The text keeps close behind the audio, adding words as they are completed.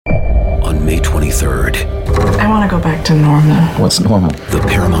on May 23rd. I want to go back to normal. What's normal? The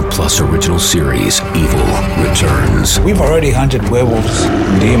Paramount Plus original series, Evil, returns. We've already hunted werewolves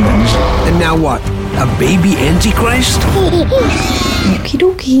and demons. And now what? A baby Antichrist? Okie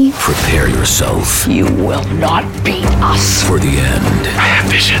dokie. Prepare yourself. You will not beat us. For the end. I have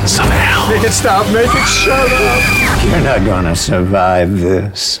visions of hell. Make it stop. Make it shut up. You're not gonna survive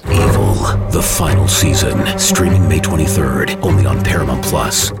this. Evil, the final season. Streaming May 23rd. Only on Paramount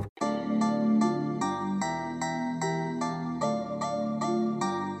Plus.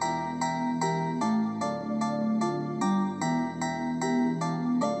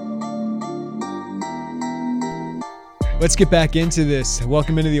 Let's get back into this.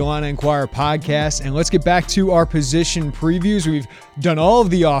 Welcome into the Illini Inquirer podcast, and let's get back to our position previews. We've done all of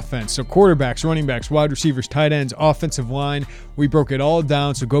the offense, so quarterbacks, running backs, wide receivers, tight ends, offensive line. We broke it all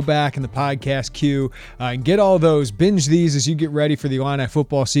down, so go back in the podcast queue and get all those. Binge these as you get ready for the Illini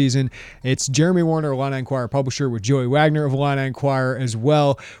football season. It's Jeremy Warner, Illini Inquirer publisher, with Joey Wagner of Illini Inquirer as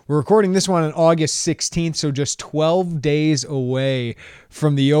well. We're recording this one on August 16th, so just 12 days away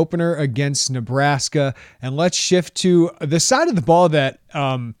from the opener against Nebraska. And let's shift to the side of the ball that,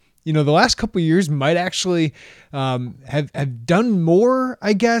 the last couple of years might actually have done more,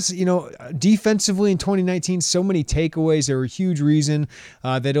 I guess. Defensively in 2019, so many takeaways. They were a huge reason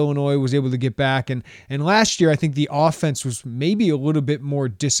that Illinois was able to get back. And last year, I think the offense was maybe a little bit more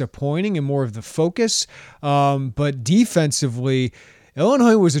disappointing and more of the focus. But defensively,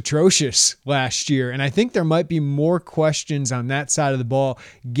 Illinois was atrocious last year, and I think there might be more questions on that side of the ball,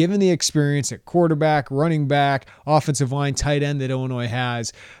 given the experience at quarterback, running back, offensive line, tight end that Illinois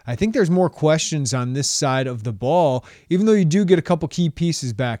has. I think there's more questions on this side of the ball, even though you do get a couple key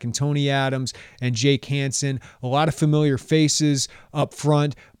pieces back in Tony Adams and Jake Hansen, a lot of familiar faces up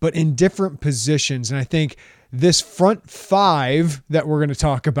front, but in different positions. And I think this front five that we're going to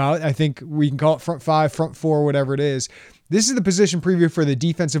talk about, I think we can call it front five, front four, whatever it is. This is the position preview for the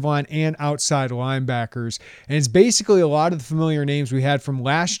defensive line and outside linebackers. And it's basically a lot of the familiar names we had from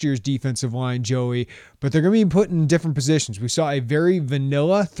last year's defensive line, Joey, but they're going to be put in different positions. We saw a very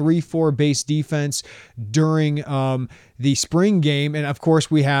vanilla 3-4 base defense during the spring game. And of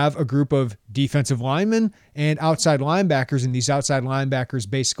course, we have a group of defensive linemen and outside linebackers. And these outside linebackers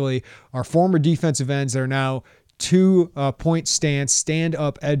basically are former defensive ends that are now 2-point stance,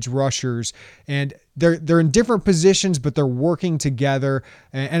 stand-up edge rushers, and they're in different positions, but they're working together.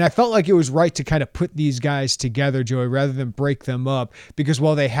 And I felt like it was right to kind of put these guys together, Joey, rather than break them up, because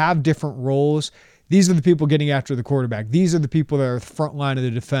while they have different roles, these are the people getting after the quarterback. These are the people that are the front line of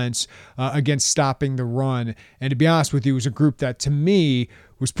the defense against stopping the run. And to be honest with you, it was a group that, to me,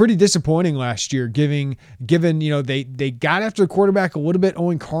 was pretty disappointing last year, given they got after the quarterback a little bit.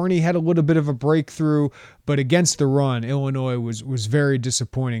 Owen Carney had a little bit of a breakthrough, but against the run, Illinois was very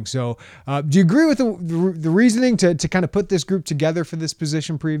disappointing. So do you agree with the reasoning to kind of put this group together for this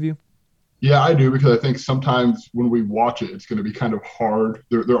position preview? Yeah, I do, because I think sometimes when we watch it, it's going to be kind of hard.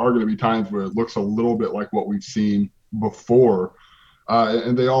 There are going to be times where it looks a little bit like what we've seen before.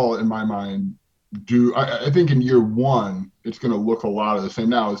 And they all, in my mind, do. I think in year one, it's going to look a lot of the same.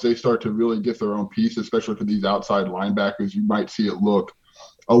 Now, as they start to really get their own piece, especially for these outside linebackers, you might see it look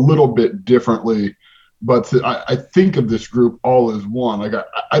a little bit differently. But I think of this group all as one. Like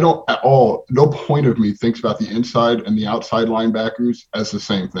I don't at all, no point of me thinks about the inside and the outside linebackers as the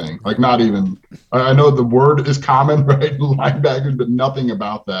same thing. Like not even, I know the word is common, right? Linebackers, but nothing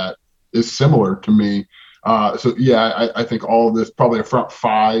about that is similar to me. So yeah, I think all of this, probably a front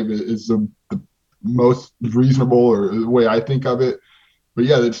five is the most reasonable, or the way I think of it. But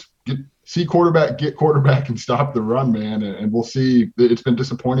yeah, it's get quarterback and stop the run, man. And we'll see. It's been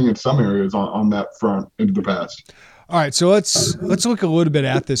disappointing in some areas on that front into the past. All right, so let's look a little bit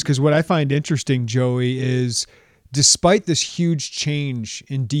at this, because what I find interesting, Joey, is despite this huge change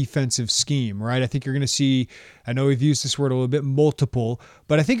in defensive scheme, right? I think you're going to see, I know we've used this word a little bit, multiple,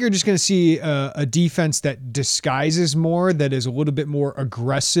 but I think you're just going to see a defense that disguises more, that is a little bit more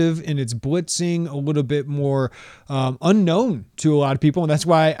aggressive in its blitzing, a little bit more unknown to a lot of people. And that's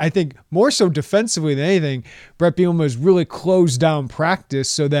why I think more so defensively than anything, Brett Bielema has really closed down practice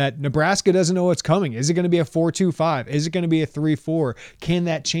so that Nebraska doesn't know what's coming. Is it going to be a 4-2-5? Is it going to be a 3-4? Can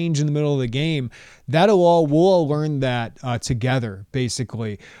that change in the middle of the game? We'll all learn that together,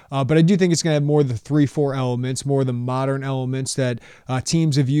 basically. But I do think it's going to have more of the 3-4 elements, more of the modern elements that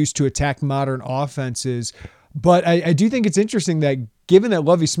teams have used to attack modern offenses. But I do think it's interesting that given that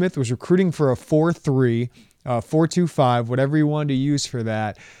Lovie Smith was recruiting for a 4-3, 4-2-5, whatever you wanted to use for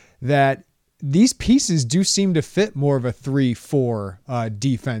that these pieces do seem to fit more of a 3-4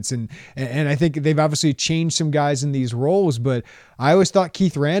 defense. And I think they've obviously changed some guys in these roles, but I always thought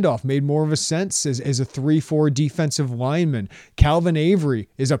Keith Randolph made more of a sense as a 3-4 defensive lineman. Calvin Avery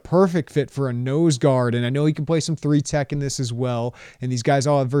is a perfect fit for a nose guard, and I know he can play some 3-tech in this as well, and these guys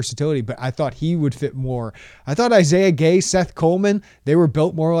all have versatility, but I thought he would fit more. I thought Isaiah Gay, Seth Coleman, they were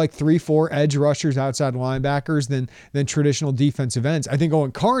built more like 3-4 edge rushers, outside linebackers than traditional defensive ends. I think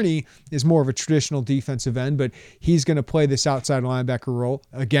Owen Carney is more of a traditional defensive end, but he's going to play this outside linebacker role.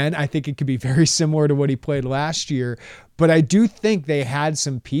 Again, I think it could be very similar to what he played last year, but I do think they had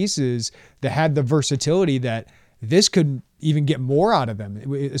some pieces that had the versatility that this could even get more out of them,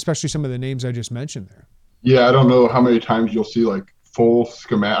 especially some of the names I just mentioned there. Yeah, I don't know how many times you'll see like full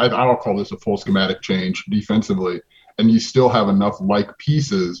schematic. I don't call this a full schematic change defensively, and you still have enough like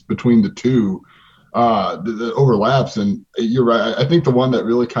pieces between the two that overlaps. And you're right. I think the one that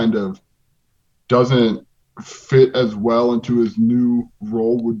really kind of doesn't fit as well into his new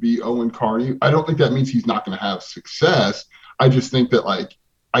role would be Owen Carney. I don't think that means he's not going to have success. I just think that like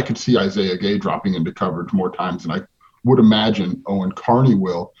I could see Isaiah Gay dropping into coverage more times than I would imagine Owen Carney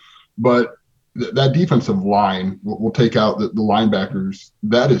will. But that defensive line will take out the linebackers.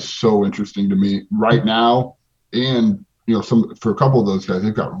 That is so interesting to me right now. And, for a couple of those guys,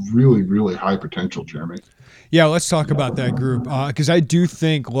 they've got really, really high potential, Jeremy. Yeah, let's talk about that group because I do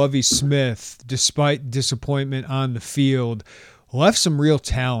think Lovie Smith, despite disappointment on the field, left some real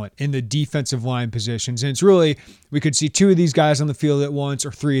talent in the defensive line positions. And it's really, we could see 2 of these guys on the field at once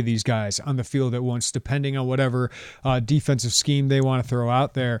or 3 of these guys on the field at once, depending on whatever defensive scheme they want to throw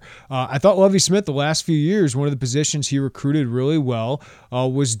out there. I thought Lovie Smith, the last few years, one of the positions he recruited really well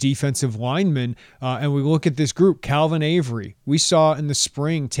was defensive lineman. And we look at this group, Calvin Avery, we saw in the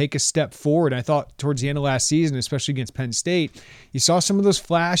spring take a step forward. I thought towards the end of last season, especially against Penn State, you saw some of those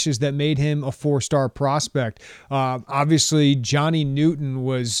flashes that made him a 4-star prospect. Obviously, Johnny Newton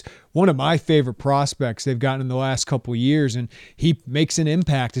was one of my favorite prospects they've gotten in the last couple of years, and he makes an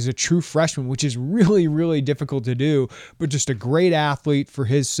impact as a true freshman, which is really, really difficult to do, but just a great athlete for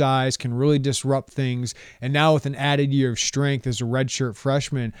his size, can really disrupt things, and now with an added year of strength as a redshirt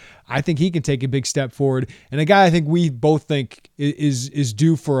freshman, I think he can take a big step forward, and a guy I think we both think is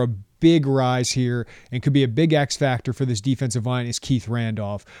due for a big rise here and could be a big X factor for this defensive line is Keith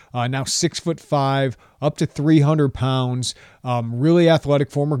Randolph. Now 6'5", up to 300 pounds, really athletic,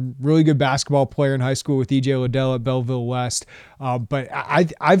 former really good basketball player in high school with E.J. Liddell at Belleville West. But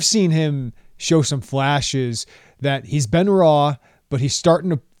I've seen him show some flashes that he's been raw, but he's starting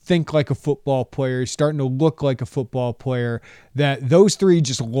to think like a football player. He's starting to look like a football player. That those 3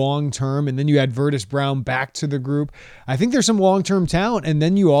 just long-term, and then you add Vertus Brown back to the group. I think there's some long-term talent, and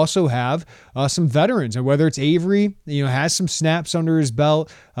then you also have some veterans, and whether it's Avery, has some snaps under his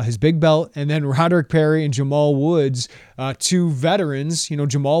belt, his big belt, and then Roderick Perry and Jamal Woods, 2 veterans.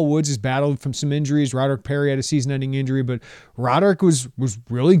 Jamal Woods has battled from some injuries. Roderick Perry had a season-ending injury, but Roderick was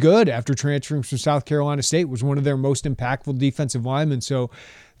really good after transferring from South Carolina State, was one of their most impactful defensive linemen. So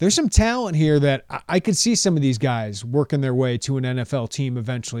there's some talent here that I could see some of these guys working their way to an NFL team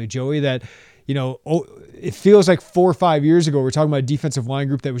eventually, Joey, that, it feels like 4 or 5 years ago, we're talking about a defensive line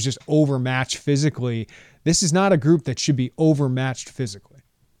group that was just overmatched physically. This is not a group that should be overmatched physically.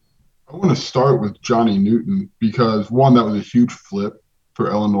 I want to start with Johnny Newton because, one, that was a huge flip for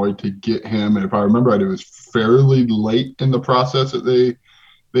Illinois to get him. And if I remember right, it was fairly late in the process that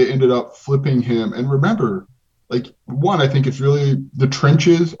they ended up flipping him. And remember, I think it's really the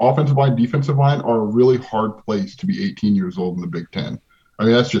trenches, offensive line, defensive line, are a really hard place to be 18 years old in the Big Ten. I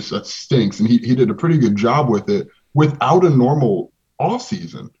mean, that stinks. And he did a pretty good job with it without a normal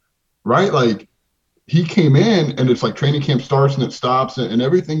offseason, right? Like, he came in and it's like training camp starts and it stops and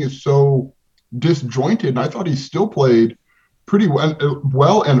everything is so disjointed. And I thought he still played pretty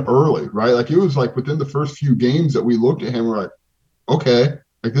well and early, right? Like, it was like within the first few games that we looked at him, we're like, okay,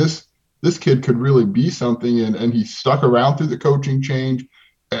 like this kid could really be something, and he stuck around through the coaching change,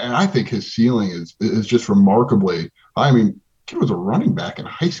 and I think his ceiling is just remarkably high. I mean, kid was a running back in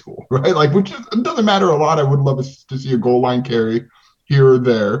high school, right? Like, which it doesn't matter a lot. I would love to see a goal line carry here or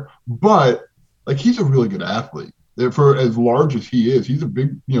there, but like, he's a really good athlete. For as large as he is, he's a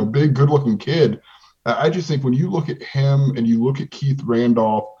big, good-looking kid. I just think when you look at him and you look at Keith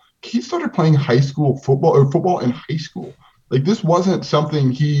Randolph, he started playing high school football or football in high school. Like, this wasn't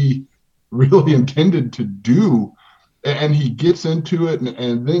something he really intended to do, and he gets into it,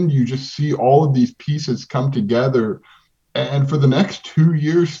 and then you just see all of these pieces come together, and for the next 2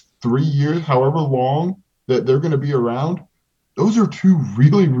 years, 3 years, however long that they're going to be around, those are 2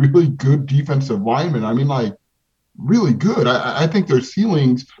 really, really good defensive linemen. I mean, like, really good. I think their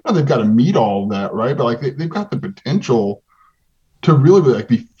ceilings, now they've got to meet all of that, right? But like they've got the potential to really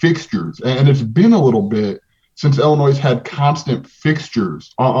be fixtures. And it's been a little bit since Illinois had constant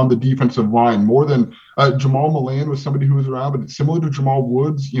fixtures on the defensive line, more than Jamal Milan was somebody who was around, but it's similar to Jamal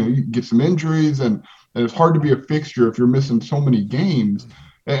Woods. You get some injuries, and it's hard to be a fixture if you're missing so many games.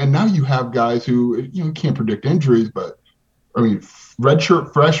 And now you have guys who, you can't predict injuries, but I mean,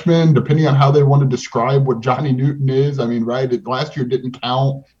 redshirt freshmen, depending on how they want to describe what Johnny Newton is. I mean, right, last year didn't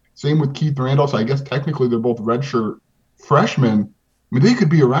count. Same with Keith Randolph. So I guess technically they're both redshirt freshmen. I mean, they could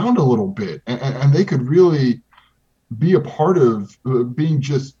be around a little bit, and they could really be a part of being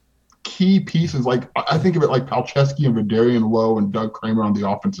just key pieces. Like, I think of it like Palczewski and Vidarian Lowe and Doug Kramer on the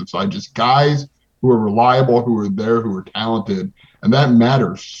offensive side, just guys who are reliable, who are there, who are talented. And that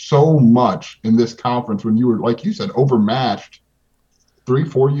matters so much in this conference when you were, like you said, overmatched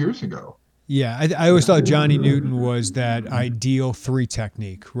 3-4 years ago. Yeah, I always thought Johnny Newton was that ideal 3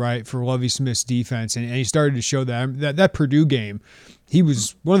 technique, right, for Lovie Smith's defense. And he started to show that Purdue game. He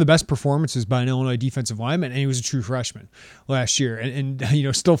was one of the best performances by an Illinois defensive lineman, and he was a true freshman last year. And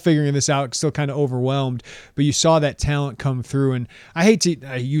still figuring this out, still kind of overwhelmed. But you saw that talent come through. And I hate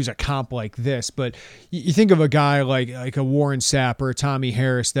to use a comp like this, but you think of a guy like a Warren Sapp or a Tommy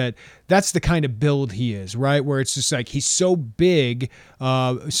Harris, that's the kind of build he is, right? Where it's just like he's so big,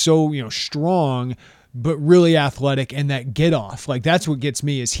 so strong, but really athletic, and that get off. Like, that's what gets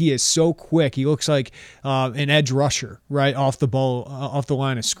me, is he is so quick. He looks like an edge rusher, right, off the ball, off the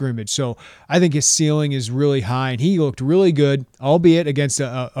line of scrimmage. So I think his ceiling is really high, and he looked really good, albeit against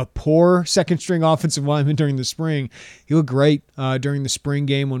a poor second-string offensive lineman during the spring. He looked great during the spring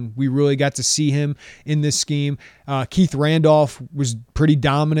game when we really got to see him in this scheme. Keith Randolph was pretty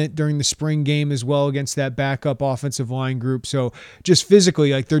dominant during the spring game as well against that backup offensive line group. So just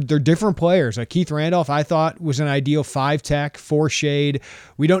physically, like, they're different players. Like Keith Randolph, I thought, was an ideal 5 tech, 4 shade.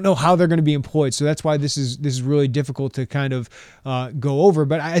 We don't know how they're going to be employed, so that's why this is really difficult to kind of go over.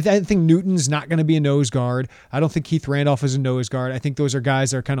 But I think Newton's not going to be a nose guard. I don't think Keith Randolph is a nose guard. I think those are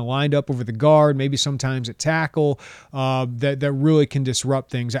guys that are kind of lined up over the guard, maybe sometimes at tackle, that really can disrupt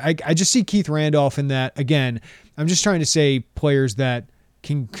things. I just see Keith Randolph in that, again, I'm just trying to say players that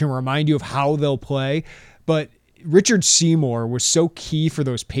can remind you of how they'll play. But Richard Seymour was so key for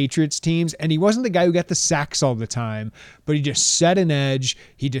those Patriots teams, and he wasn't the guy who got the sacks all the time, but he just set an edge.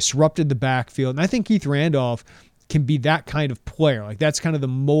 He disrupted the backfield. And I think Keith Randolph can be that kind of player. Like, that's kind of the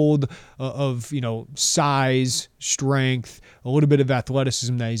mold of size, strength, a little bit of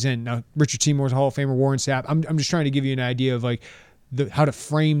athleticism that he's in. Now, Richard Seymour's a Hall of Famer, Warren Sapp. I'm just trying to give you an idea of like how to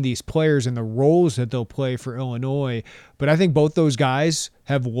frame these players and the roles that they'll play for Illinois. But I think both those guys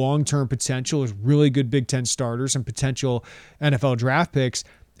have long-term potential as really good Big Ten starters and potential NFL draft picks.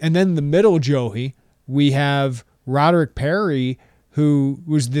 And then in the middle, Joey, we have Roderick Perry, who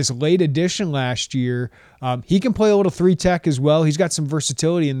was this late addition last year. He can play a little 3 tech as well. He's got some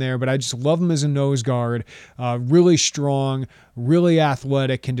versatility in there, but I just love him as a nose guard. Really strong, really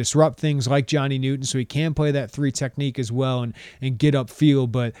athletic, can disrupt things like Johnny Newton, so he can play that 3 technique as well and get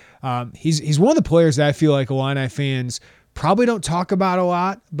upfield. But he's one of the players that I feel like Illini fans probably don't talk about a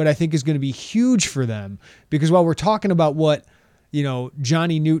lot, but I think is going to be huge for them. Because while we're talking about what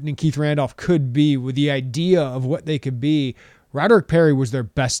Johnny Newton and Keith Randolph could be, with the idea of what they could be, Roderick Perry was their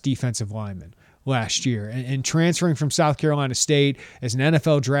best defensive lineman last year. And transferring from South Carolina State as an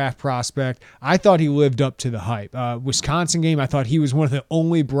NFL draft prospect, I thought he lived up to the hype. Wisconsin game, I thought he was one of the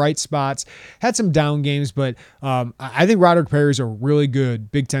only bright spots. Had some down games, but I think Roderick Perry is a really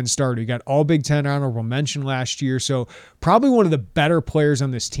good Big Ten starter. He got all Big Ten honorable mention last year, so probably one of the better players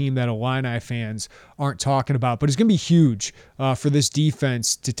on this team that Illini fans aren't talking about. But it's going to be huge for this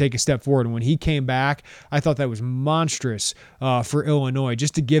defense to take a step forward. And when he came back, I thought that was monstrous for Illinois,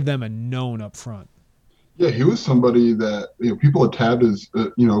 just to give them a known up front. Yeah, he was somebody that people had tabbed as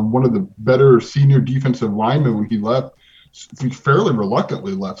one of the better senior defensive linemen when he left. He fairly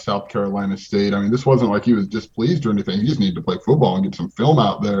reluctantly left South Carolina State. I mean, this wasn't like he was displeased or anything. He just needed to play football and get some film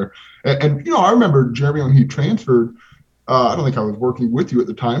out there. And I remember Jeremy when he transferred. I don't think I was working with you at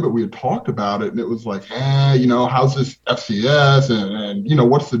the time, but we had talked about it, and it was like, how's this FCS and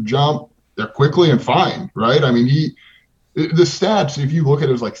what's the jump? They're quickly and fine, right? I mean, the stats, if you look at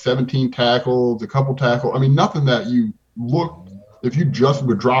it, was like 17 tackles, a couple tackles. I mean, nothing that you looked, if you just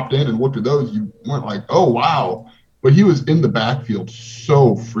were dropped in and looked at those, you weren't like, oh, wow. But he was in the backfield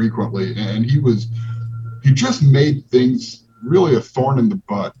so frequently, and he just made things really a thorn in the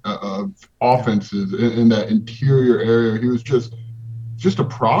butt of offenses in that interior area. He was just a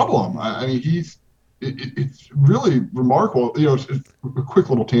problem. I mean, it's really remarkable. A quick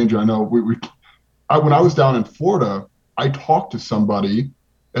little tangent. I know when I was down in Florida, I talked to somebody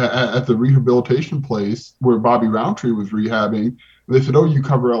at the rehabilitation place where Bobby Roundtree was rehabbing. They said, "Oh, you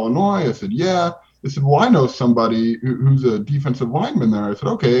cover Illinois?" I said, "Yeah." They said, "Well, I know somebody who's a defensive lineman there." I said,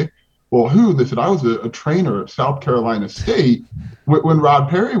 "Okay, well, who?" They said, "I was a trainer at South Carolina State when Rod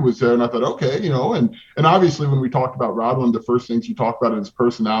Perry was there." And I thought, okay, and obviously when we talked about Rod, one of the first things you talk about is his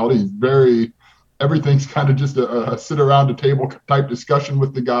personality. He's everything's kind of just a sit around a table type discussion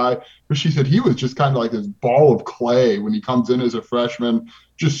with the guy. But she said he was just kind of like this ball of clay when he comes in as a freshman,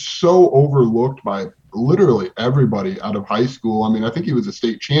 just so overlooked by literally everybody out of high school. I mean, I think he was a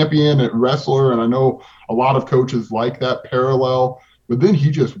state champion at wrestler, and I know a lot of coaches like that parallel. But then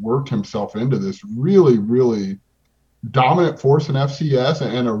he just worked himself into this really, really dominant force in FCS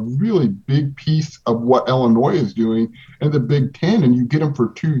and a really big piece of what Illinois is doing in the Big Ten. And you get him for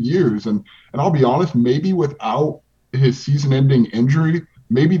 2 years. And I'll be honest, maybe without his season-ending injury,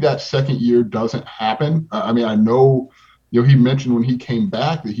 maybe that second year doesn't happen. I mean, I know, he mentioned when he came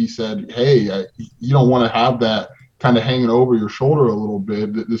back that he said, "Hey, you don't want to have that kind of hanging over your shoulder a little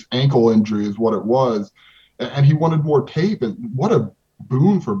bit. This ankle injury is what it was." And he wanted more tape. And what a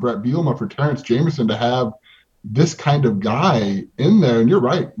boon for Brett Bielema, for Terrence Jamerson to have this kind of guy in there. And you're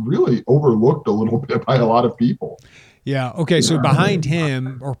right, really overlooked a little bit by a lot of people. Yeah. Okay. So behind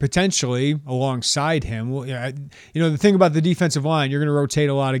him, or potentially alongside him, well, the thing about the defensive line, you're going to rotate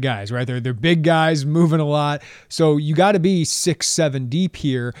a lot of guys, right? They're big guys moving a lot. So you got to be 6-7 deep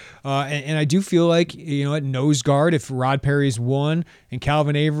here. And I do feel like, at nose guard, if Rod Perry is one and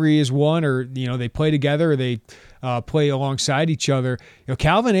Calvin Avery is one, or, they play together, or they play alongside each other.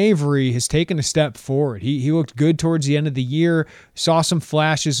 Calvin Avery has taken a step forward. He looked good towards the end of the year, saw some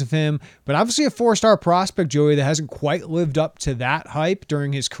flashes of him, but obviously a 4-star prospect, Joey, that hasn't quite lived up to that hype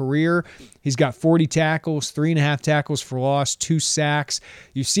during his career. He's got 40 tackles, 3.5 tackles for loss, 2 sacks.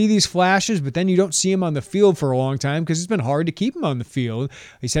 You see these flashes, but then you don't see him on the field for a long time because it's been hard to keep him on the field.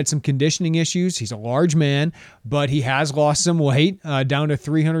 He's had some conditioning issues. He's a large man, but he has lost some weight, down to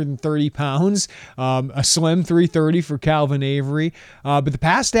 330 pounds, a slim 330 for Calvin Avery. But the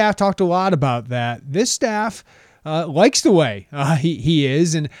past staff talked a lot about that. This staff likes the way he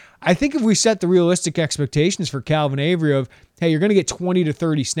is. And I think if we set the realistic expectations for Calvin Avery of, hey, you're going to get 20 to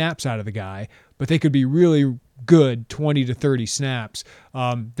 30 snaps out of the guy, but they could be really good 20 to 30 snaps.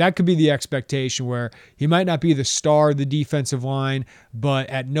 That could be the expectation, where he might not be the star of the defensive line, but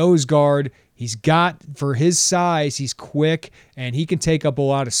at nose guard, he's got, for his size, he's quick and he can take up a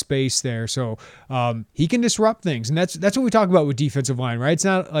lot of space there. So he can disrupt things. And that's what we talk about with defensive line, right? It's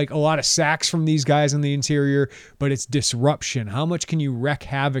not like a lot of sacks from these guys on the interior, but it's disruption. How much can you wreak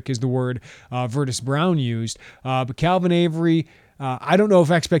havoc is the word Vertus Brown used. But Calvin Avery, I don't know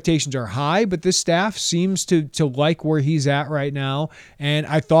if expectations are high, but this staff seems to like where he's at right now. And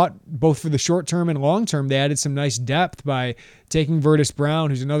I thought both for the short term and long term, they added some nice depth by taking Vertus Brown,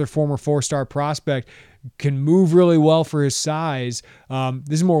 who's another former 4-star prospect, can move really well for his size.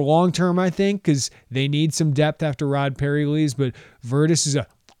 This is more long term, I think, because they need some depth after Rod Perry leaves. But Vertus is a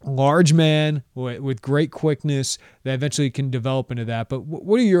large man with great quickness that eventually can develop into that. But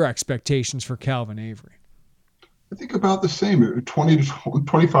what are your expectations for Calvin Avery? I think about the same, 20 to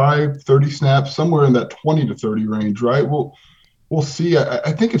 25, 30 snaps, somewhere in that 20 to 30 range, right? We'll see.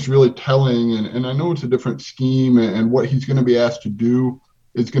 I think it's really telling, and I know it's a different scheme, and what he's going to be asked to do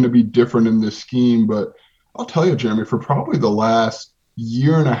is going to be different in this scheme. But I'll tell you, Jeremy, for probably the last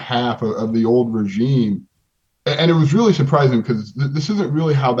year and a half of the old regime, and it was really surprising because this isn't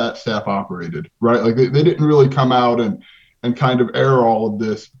really how that staff operated, right? Like they didn't really come out and kind of air all of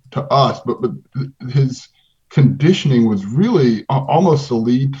this to us, but his conditioning was really almost the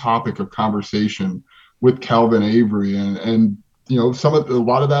lead topic of conversation with Calvin Avery. And a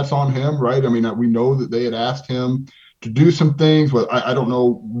lot of that's on him, right? I mean, we know that they had asked him to do some things, but I don't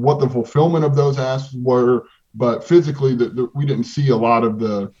know what the fulfillment of those asks were, but physically we didn't see a lot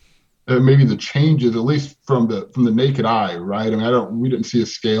of maybe the changes, at least from the naked eye, right? I mean, we didn't see a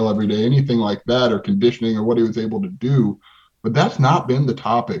scale every day, anything like that, or conditioning, or what he was able to do. But that's not been the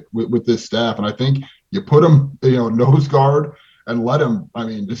topic with this staff. And I think you put him, nose guard and let him. I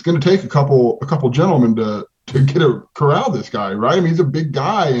mean, it's going to take a couple gentlemen to corral this guy, right? I mean, he's a big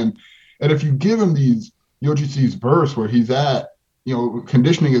guy, and if you give him these, just these bursts where he's at,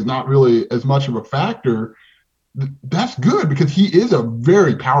 conditioning is not really as much of a factor. That's good because he is a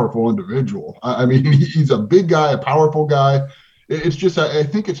very powerful individual. I mean, he's a big guy, a powerful guy. It's just, I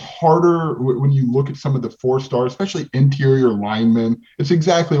think it's harder when you look at some of the 4-stars, especially interior linemen. It's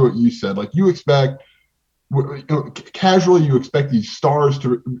exactly what you said. Like you expect, casually, you expect these stars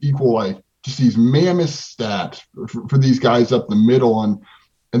to equal like just these mammoth stats for these guys up the middle.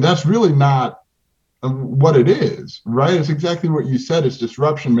 And that's really not what it is, right? It's exactly what you said. It's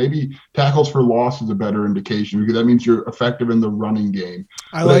disruption. Maybe tackles for loss is a better indication because that means you're effective in the running game.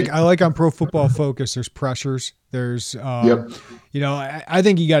 I like on Pro Football Focus, there's pressures. There's, I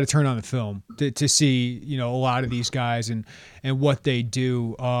think you got to turn on the film to see, a lot of these guys and what they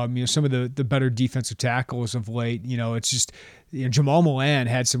do. Some of the better defensive tackles of late, it's just, Jamal Milan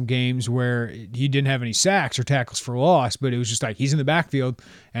had some games where he didn't have any sacks or tackles for loss, but it was just like he's in the backfield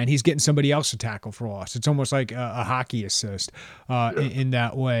and he's getting somebody else to tackle for loss. It's almost like a hockey assist in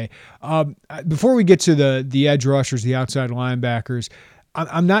that way. Before we get to the edge rushers, the outside linebackers,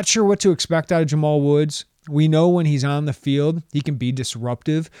 I'm not sure what to expect out of Jamal Woods. We know when he's on the field, he can be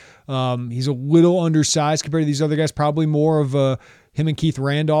disruptive. He's a little undersized compared to these other guys, probably more of him and Keith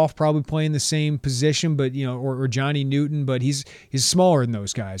Randolph probably playing the same position, but or Johnny Newton, but he's smaller than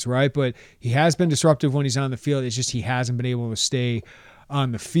those guys, right? But he has been disruptive when he's on the field. It's just he hasn't been able to stay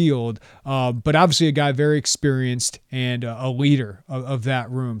on the field. But obviously a guy very experienced and a leader of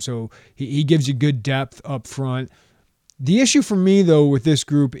that room. So he gives you good depth up front. The issue for me, though, with this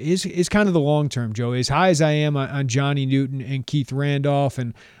group is kind of the long term, Joe. As high as I am on Johnny Newton and Keith Randolph,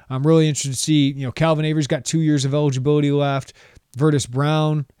 and I'm really interested to see, Calvin Avery's got 2 years of eligibility left. Vertus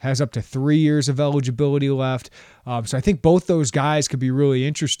Brown has up to 3 years of eligibility left. So I think both those guys could be really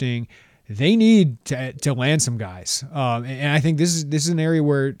interesting. They need to land some guys. And I think this is an area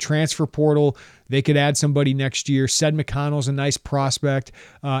where transfer portal, they could add somebody next year. Ced McConnell's a nice prospect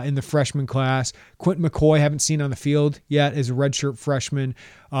in the freshman class. Quentin McCoy, haven't seen on the field yet as a redshirt freshman.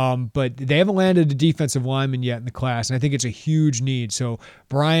 But they haven't landed a defensive lineman yet in the class, and I think it's a huge need. So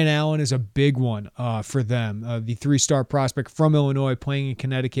Brian Allen is a big one for them. The 3-star prospect from Illinois playing in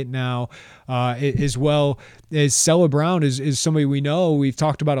Connecticut now, as well as Sella Brown is somebody we know. We've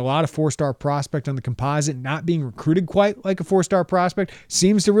talked about a lot of 4-star prospect on the composite, not being recruited quite like a 4-star prospect.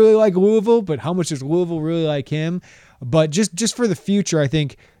 Seems to really like Louisville, but how much does Louisville really like him? But just for the future, I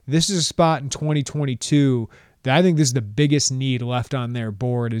think this is a spot in 2022 that I think this is the biggest need left on their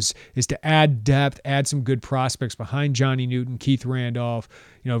board is to add depth, add some good prospects behind Johnny Newton, Keith Randolph,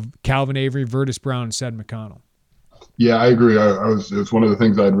 Calvin Avery, Vertus Brown, and Ced McConnell. Yeah, I agree. It's one of the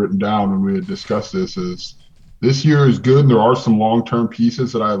things I had written down when we had discussed this is this year is good. And there are some long-term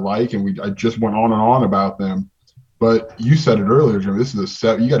pieces that I like, and I just went on and on about them. But you said it earlier, Jim. This is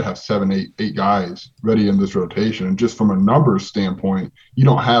you got to have 7, 8 guys ready in this rotation. And just from a numbers standpoint, you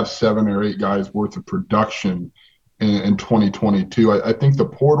don't have 7 or 8 guys worth of production in 2022. I think the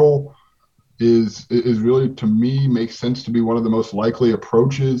portal is really, to me, makes sense to be one of the most likely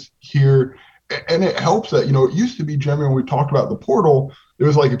approaches here. And it helps that, it used to be, Jimmy, when we talked about the portal, it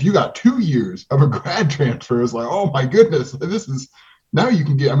was like if you got 2 years of a grad transfer, it was like, oh my goodness, this is. Now you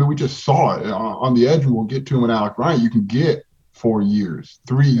can get, we just saw it on the edge, and we'll get to him in Alec Bryant. You can get 4 years,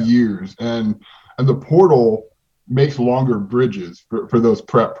 3 years, and the portal makes longer bridges for those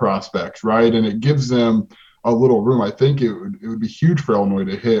prep prospects, right? And it gives them a little room. I think it would be huge for Illinois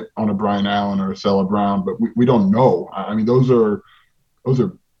to hit on a Brian Allen or a Sella Brown, but we don't know. Those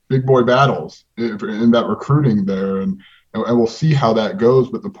are big boy battles in that recruiting there, and we'll see how that goes.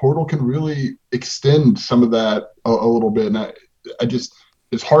 But the portal can really extend some of that a little bit, and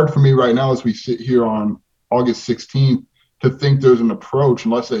it's hard for me right now as we sit here on August 16th to think there's an approach,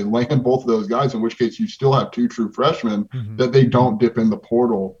 unless they land both of those guys, in which case you still have 2 true freshmen, that they don't dip in the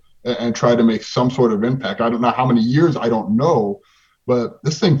portal and try to make some sort of impact. I don't know how many years, I don't know, but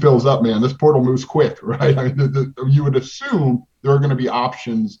this thing fills up, man. This portal moves quick, right? You would assume there are going to be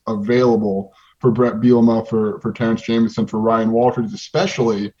options available for Brett Bielema, for Terrence Jamison, for Ryan Walters,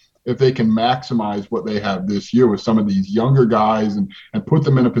 especially if they can maximize what they have this year with some of these younger guys and put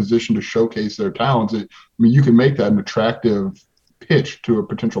them in a position to showcase their talents. You can make that an attractive pitch to a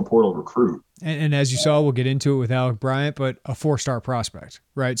potential portal recruit. And as you saw, we'll get into it with Alec Bryant, but a 4-star prospect,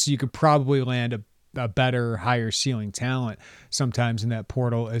 right? So you could probably land a better, higher ceiling talent sometimes in that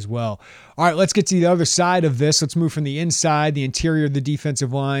portal as well. All right, let's get to the other side of this. Let's move from the inside, the interior of the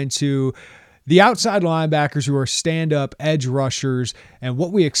defensive line, to the outside linebackers who are stand-up edge rushers, and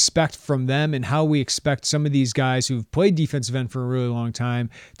what we expect from them and how we expect some of these guys who've played defensive end for a really long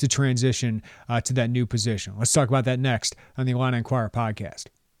time to transition to that new position. Let's talk about that next on the Illini Inquirer podcast.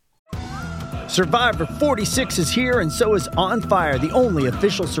 Survivor 46 is here, and so is On Fire, the only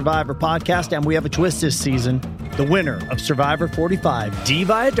official Survivor podcast, and we have a twist this season. The winner of Survivor 45, Dee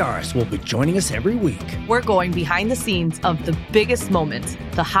Valladares, will be joining us every week. We're going behind the scenes of the biggest moments,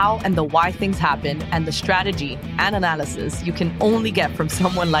 the how and the why things happen, and the strategy and analysis you can only get from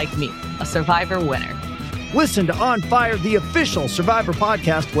someone like me, a Survivor winner. Listen to On Fire, the official Survivor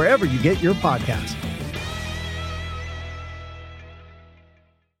podcast, wherever you get your podcasts.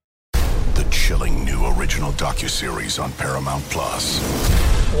 chilling new original docuseries on Paramount Plus.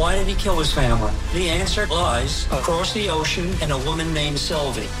 Why did he kill his family? The answer lies across the ocean in a woman named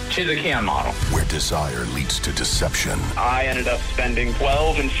Sylvie. She's a Kian model. Where desire leads to deception. I ended up spending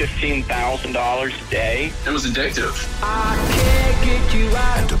 $12,000 and $15,000 a day. It was addictive. I can't get you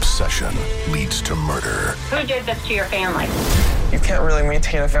out. And obsession leads to murder. Who did this to your family? You can't really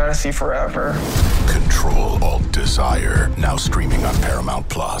maintain a fantasy forever. Control Alt Desire, now streaming on Paramount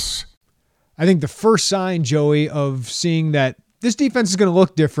Plus. I think the first sign, Joey, of seeing that this defense is going to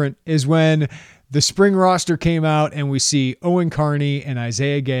look different is when the spring roster came out and we see Owen Carney and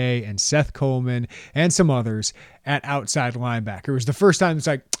Isaiah Gay and Seth Coleman and some others at outside linebacker. It was the first time it's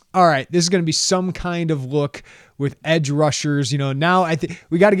like, all right, this is going to be some kind of look with edge rushers. Now I think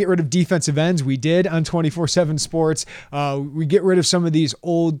we got to get rid of defensive ends. We did on 24/7 Sports. We get rid of some of these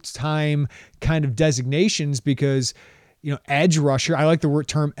old time kind of designations because edge rusher, I like the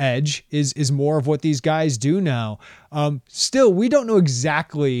term edge, is more of what these guys do now. Still, we don't know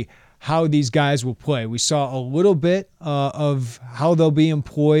exactly how these guys will play. We saw a little bit of how they'll be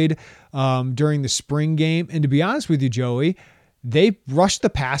employed during the spring game. And to be honest with you, Joey, they rush the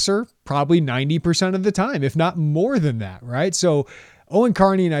passer probably 90% of the time, if not more than that, right? So Owen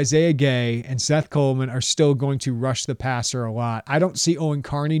Carney and Isaiah Gay and Seth Coleman are still going to rush the passer a lot. I don't see Owen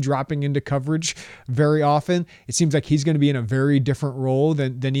Carney dropping into coverage very often. It seems like he's going to be in a very different role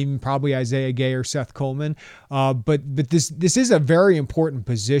than even probably Isaiah Gay or Seth Coleman. But this is a very important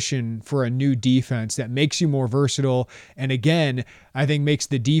position for a new defense that makes you more versatile. And again, I think makes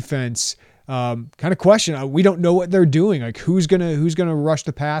the defense kind of question. We don't know what they're doing. Like who's gonna rush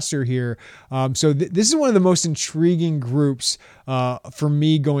the passer here. So this is one of the most intriguing groups for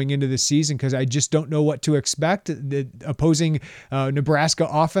me going into the season because I just don't know what to expect. The opposing Nebraska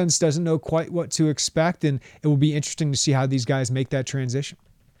offense doesn't know quite what to expect, and it will be interesting to see how these guys make that transition.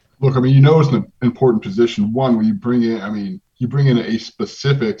 Look, it's an important position. One, when you bring in a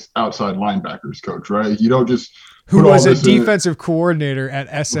specific outside linebackers coach, right? You don't just who was a defensive coordinator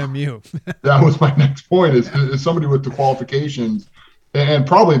at SMU. That was my next point is somebody with the qualifications and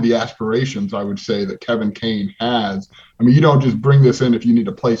probably the aspirations, I would say, that Kevin Kane has. You don't just bring this in if you need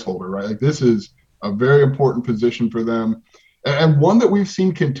a placeholder, right? Like this is a very important position for them and one that we've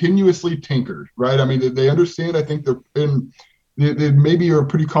seen continuously tinkered, right? They understand, I think they maybe are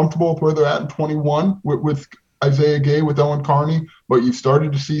pretty comfortable with where they're at in 21 with Isaiah Gay, with Owen Carney, but you've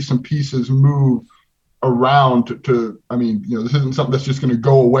started to see some pieces move around to this isn't something that's just going to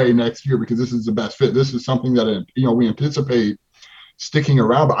go away next year because this is the best fit. This is something that, we anticipate sticking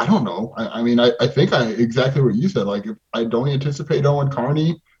around, but I don't know. I think exactly what you said. Like, if I don't anticipate Owen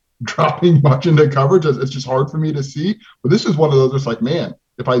Carney dropping much into coverage, it's just hard for me to see. But this is one of those that's like, man,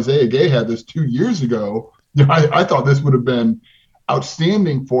 if Isaiah Gay had this 2 years ago, I thought this would have been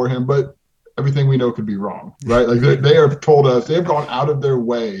outstanding for him, but everything we know could be wrong, right? Like they have told us, they have gone out of their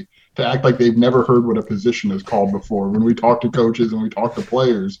way to act like they've never heard what a position is called before when we talk to coaches and we talk to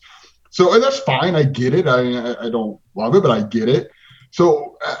players. So, and that's fine. I get it. I don't love it, but I get it.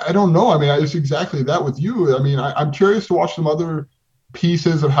 So I don't know. It's exactly that with you. I'm curious to watch some other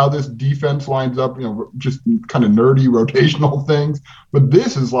pieces of how this defense lines up, just kind of nerdy rotational things. But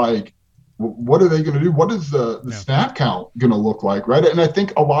this is like, what are they going to do? What is the snap count going to look like, right? And I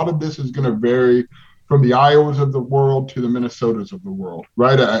think a lot of this is going to vary from the Iowas of the world to the Minnesotas of the world,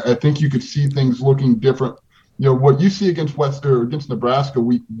 right? I think you could see things looking different. What you see against Nebraska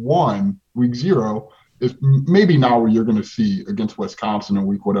week 0 is maybe not what you're going to see against Wisconsin in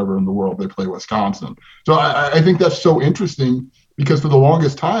week whatever in the world they play Wisconsin. So I think that's so interesting because for the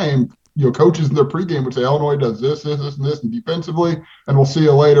longest time, coaches in their pregame would say Illinois does this, and defensively, and we'll see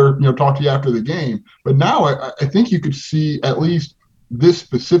you later, talk to you after the game. But now I think you could see at least this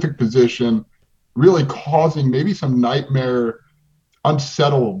specific position really causing maybe some nightmare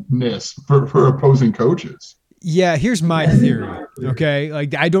unsettledness for opposing coaches. Yeah, here's my theory, okay?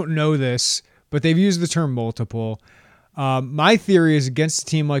 Like, I don't know this, but they've used the term multiple. My theory is against a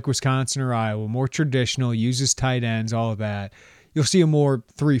team like Wisconsin or Iowa, more traditional, uses tight ends, all of that, you'll see a more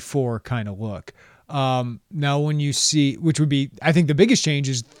 3-4 kind of look. Now, when you see, which would be, I think the biggest change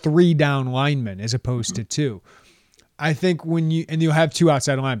is 3 down linemen as opposed to 2. I think and you'll have 2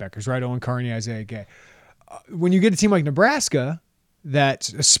 outside linebackers, right? Owen Carney, Isaiah Gay. When you get a team like Nebraska,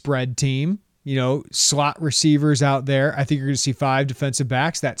 that's a spread team, slot receivers out there. I think you're going to see 5 defensive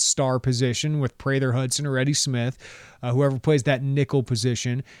backs, that star position with Prather Hudson or Eddie Smith, whoever plays that nickel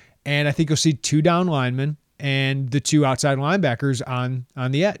position. And I think you'll see 2 down linemen and the two outside linebackers on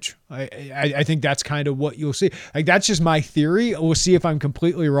the edge. I think that's kind of what you'll see. Like, that's just my theory. We'll see if I'm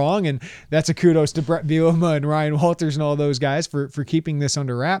completely wrong, and that's a kudos to Brett Bielema and Ryan Walters and all those guys for keeping this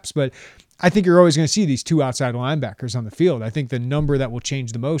under wraps. But I think you're always going to see these two outside linebackers on the field. I think the number that will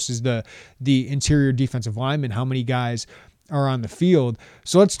change the most is the interior defensive linemen, how many guys are on the field.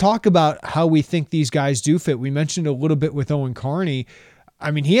 So let's talk about how we think these guys do fit. We mentioned a little bit with Owen Carney.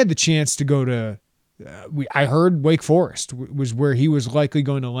 I mean, he had the chance to go to, I heard Wake Forest was where he was likely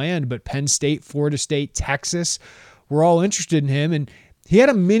going to land, but Penn State, Florida State, Texas were all interested in him. And he had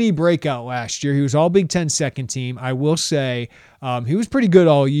a mini breakout last year. He was all Big Ten second team. I will say he was pretty good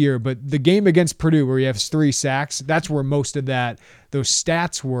all year, but the game against Purdue where he has 3 sacks, that's where most of those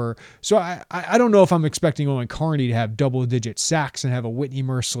stats were. So I don't know if I'm expecting Owen Carney to have double-digit sacks and have a Whitney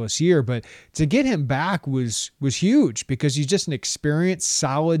Merciless year, but to get him back was huge because he's just an experienced,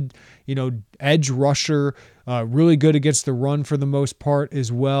 solid, edge rusher, really good against the run for the most part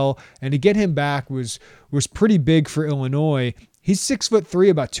as well. And to get him back was pretty big for Illinois. He's 6'3",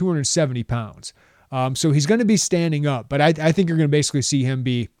 about 270 pounds. So he's going to be standing up, but I think you're going to basically see him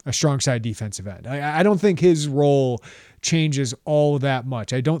be a strong side defensive end. I don't think his role changes all that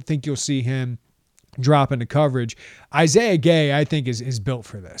much. I don't think you'll see him drop into coverage. Isaiah Gay, I think, is built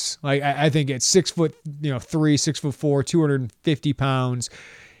for this. Like, I think at 6'3", 6'4", 250 pounds,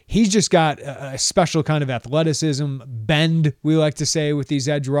 he's just got a special kind of athleticism, bend, we like to say, with these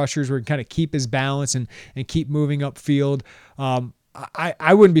edge rushers where he can kind of keep his balance and keep moving upfield.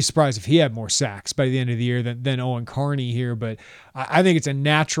 I wouldn't be surprised if he had more sacks by the end of the year than Owen Carney here, but I think it's a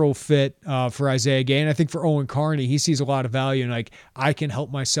natural fit for Isaiah Gay. And I think for Owen Carney, he sees a lot of value in, like, I can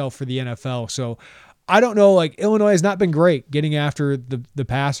help myself for the NFL. So I don't know, like, Illinois has not been great getting after the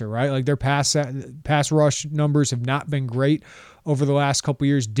passer, right? Like, their pass rush numbers have not been great over the last couple of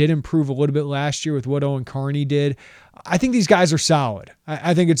years. Did improve a little bit last year with what Owen Carney did. I think these guys are solid.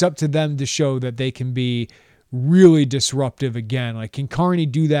 I think it's up to them to show that they can be really disruptive again. Like, can Carney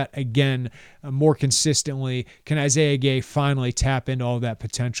do that again more consistently? Can Isaiah Gay finally tap into all that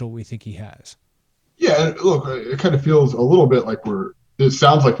potential we think he has? Yeah, look, it kind of feels a little bit like it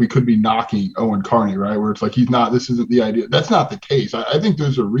sounds like we could be knocking Owen Carney, right? Where it's like, this isn't the idea. That's not the case. I think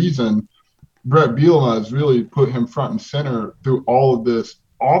there's a reason Brett Bielema has really put him front and center through all of this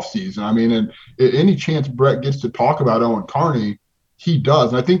offseason. I mean, and any chance Brett gets to talk about Owen Carney, he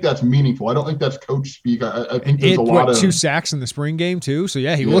does. And I think that's meaningful. I don't think that's coach speak. I think there's a lot of 2 sacks in the spring game too. So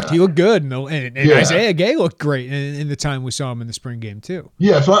he looked good. And Isaiah Gay looked great in the time we saw him in the spring game too.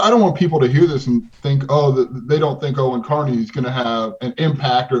 Yeah. So I don't want people to hear this and think, they don't think Owen Carney is going to have an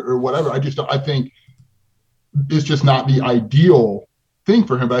impact or whatever. I think it's just not the ideal thing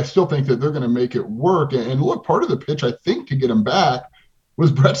for him, but I still think that they're going to make it work. And look, part of the pitch, I think, to get him back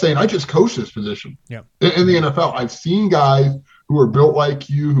was Brett saying, I just coach this position in the NFL. I've seen guys who are built like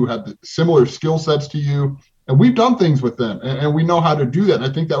you, who have similar skill sets to you, and we've done things with them, and we know how to do that. And I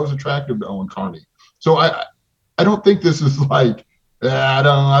think that was attractive to Owen Carney. So I don't think this is like, I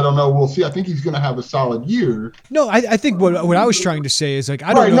don't know. We'll see. I think he's going to have a solid year. No, I think what I was trying to say is, like,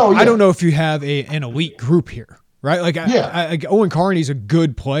 I don't know if you have an elite group here. Right? Like, Owen Carney's a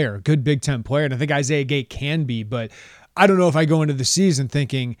good player, good Big Ten player, and I think Isaiah Gay can be, but I don't know if I go into the season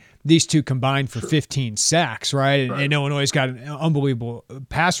thinking these two combined for 15 sacks, right? And Illinois has got an unbelievable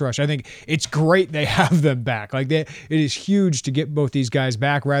pass rush. I think it's great they have them back. Like, it is huge to get both these guys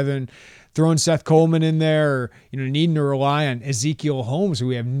back rather than throwing Seth Coleman in there or, needing to rely on Ezekiel Holmes, who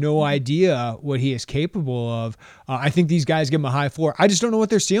we have no idea what he is capable of. I think these guys give him a high floor. I just don't know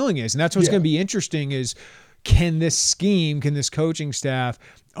what their ceiling is, and that's what's going to be interesting is, can this coaching staff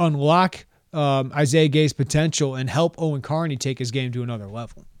unlock Isaiah Gay's potential and help Owen Carney take his game to another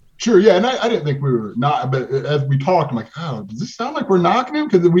level? Sure, yeah, and I didn't think we were not, but as we talked, I'm like, does this sound like we're knocking him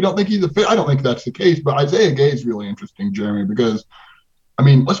because we don't think he's a fit? I don't think that's the case, but Isaiah Gay is really interesting, Jeremy, because, I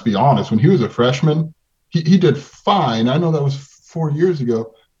mean, let's be honest, when he was a freshman, he did fine. I know that was 4 years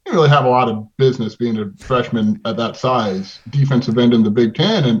ago. He didn't really have a lot of business being a freshman at that size, defensive end in the Big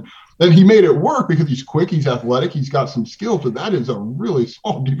Ten, and then he made it work because he's quick, he's athletic, he's got some skills, but that is a really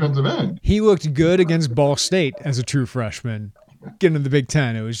small defensive end. He looked good against Ball State as a true freshman. Getting to the Big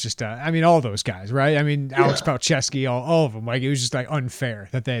Ten, it was just, all those guys, right? I mean, Alex Palczewski, all of them. Like, it was just, like, unfair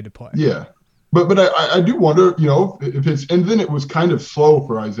that they had to play. Yeah. But I do wonder, if it's – and then it was kind of slow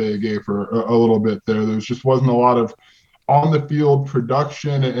for Isaiah Gay for a little bit there. There just wasn't a lot of on-the-field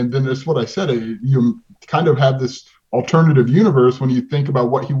production. And then that's what I said. You kind of have this – alternative universe when you think about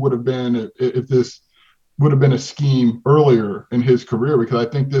what he would have been if this would have been a scheme earlier in his career, because I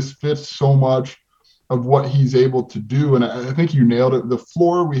think this fits so much of what he's able to do. And I think you nailed it. The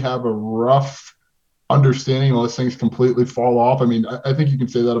floor, we have a rough understanding unless things completely fall off. I mean, I think you can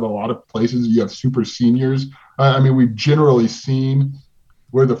say that about a lot of places. You have super seniors. I mean, we've generally seen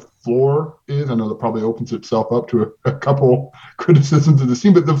where the floor is. I know that probably opens itself up to a couple criticisms of the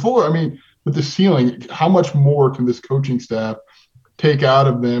team, but the floor, I mean, with the ceiling, how much more can this coaching staff take out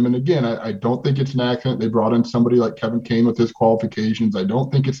of them? And again, I don't think it's an accident they brought in somebody like Kevin Kane with his qualifications. I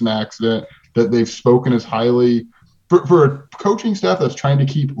don't think it's an accident that they've spoken as highly for a coaching staff that's trying to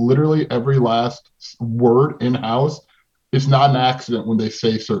keep literally every last word in-house. It's not an accident when they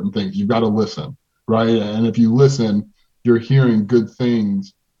say certain things. You've got to listen, right? And if you listen, you're hearing good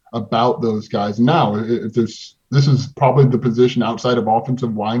things about those guys. Now, if this is probably the position outside of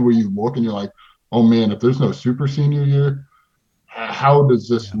offensive line where you look and you're like, oh man, if there's no super senior year, how does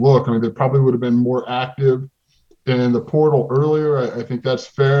this look? I mean, they probably would have been more active in the portal earlier. I think that's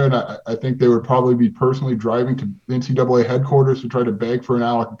fair. And I think they would probably be personally driving to NCAA headquarters to try to beg for an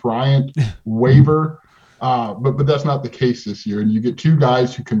Alec Bryant waiver. But that's not the case this year. And you get two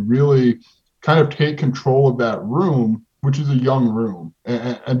guys who can really kind of take control of that room, which is a young room,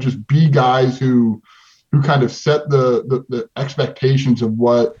 and just be guys who kind of set the expectations of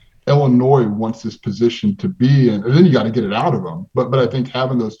what Illinois wants this position to be. And then you got to get it out of them. But I think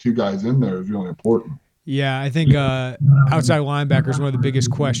having those two guys in there is really important. Yeah, I think outside linebacker is one of the biggest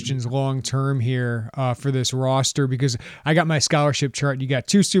questions long-term here for this roster, because I got my scholarship chart. You got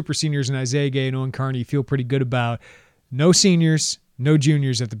two super seniors in Isaiah Gay and Owen Carney you feel pretty good about. No seniors, no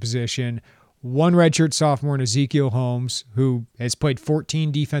juniors at the position. One redshirt sophomore in Ezekiel Holmes, who has played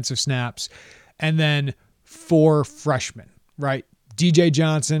 14 defensive snaps, and then 4 freshmen, right? DJ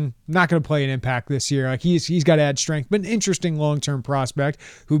Johnson, not going to play an impact this year. Like he's got to add strength, but an interesting long-term prospect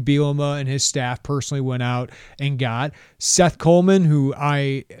who Bielema and his staff personally went out and got. Seth Coleman, who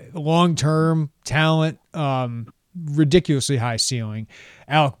long-term talent, ridiculously high ceiling.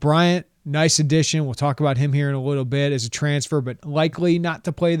 Alec Bryant, nice addition. We'll talk about him here in a little bit as a transfer, but likely not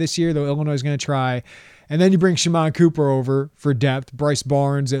to play this year, though Illinois is going to try. And then you bring Shimon Cooper over for depth. Bryce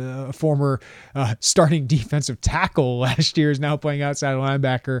Barnes, a former starting defensive tackle last year, is now playing outside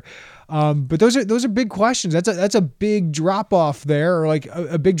linebacker. But those are big questions. That's a big drop off there, or like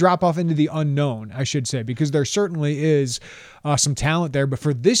a big drop off into the unknown, I should say, because there certainly is some talent there. But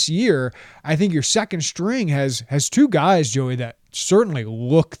for this year, I think your second string has two guys, Joey, that certainly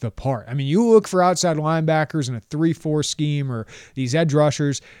look the part. I mean, you look for outside linebackers in a 3-4 scheme or these edge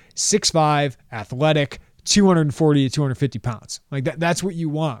rushers, 6'5", athletic, 240 to 250 pounds. Like that's what you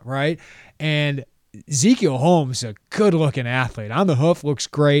want, right? And Ezekiel Holmes, a good-looking athlete. On the hoof, looks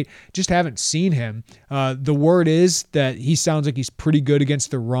great. Just haven't seen him. The word is that he sounds like he's pretty good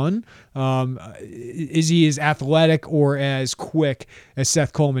against the run. Is he as athletic or as quick as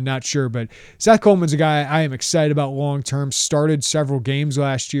Seth Coleman? Not sure, but Seth Coleman's a guy I am excited about long-term. Started several games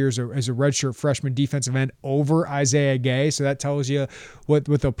last year as a redshirt freshman defensive end over Isaiah Gay, so that tells you what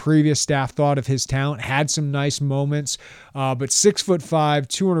the previous staff thought of his talent. Had some nice moments, but 6'5",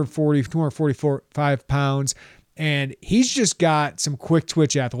 245 pounds, and he's just got some quick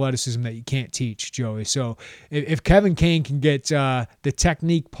twitch athleticism that you can't teach, Joey. So if Kevin Kane can get the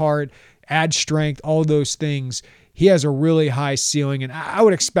technique part, add strength, all those things, he has a really high ceiling, and I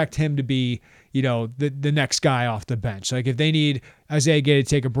would expect him to be, the next guy off the bench. Like if they need Isaiah Gay to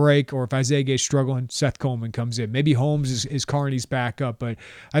take a break, or if Isaiah Gay's struggling, Seth Coleman comes in. Maybe Holmes is Carney's backup, but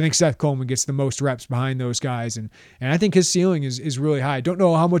I think Seth Coleman gets the most reps behind those guys, and I think his ceiling is really high. I don't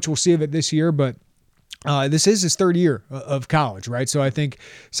know how much we'll see of it this year, but this is his third year of college, right? So I think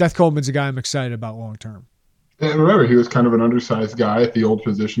Seth Coleman's a guy I'm excited about long term. And remember, he was kind of an undersized guy at the old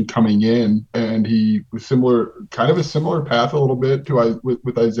position coming in, and he was kind of a similar path a little bit to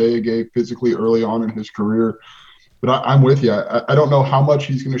with Isaiah Gay physically early on in his career. But I'm with you. I don't know how much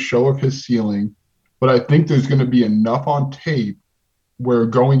he's going to show of his ceiling, but I think there's going to be enough on tape where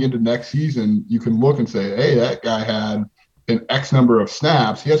going into next season, you can look and say, hey, that guy had an X number of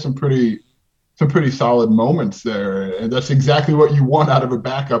snaps. He has some pretty solid moments there. And that's exactly what you want out of a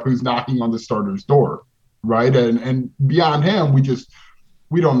backup who's knocking on the starter's door. Right. And beyond him,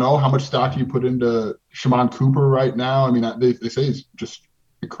 we don't know how much stock you put into Shimon Cooper right now. I mean, they say he's just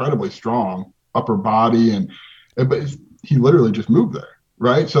incredibly strong, upper body, but he literally just moved there.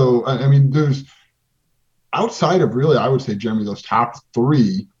 Right. So, I mean, there's outside of really, I would say, Jeremy, those top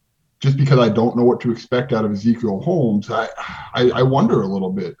three, just because I don't know what to expect out of Ezekiel Holmes, I wonder a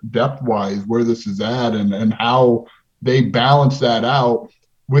little bit depth wise where this is at and how they balance that out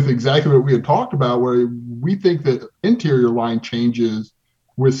with exactly what we had talked about, where we think that interior line changes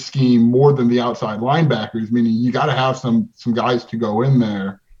with scheme more than the outside linebackers, meaning you got to have some guys to go in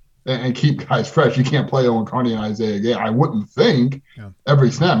there and keep guys fresh. You can't play Owen Carney and Isaiah Gay. I wouldn't think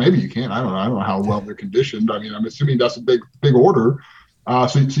every snap. Maybe you can. I don't know how well they're conditioned. I mean, I'm assuming that's a big order.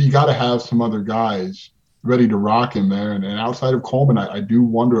 So you got to have some other guys ready to rock in there. And outside of Coleman, I do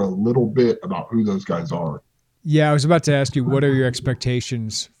wonder a little bit about who those guys are. Yeah, I was about to ask you, what are your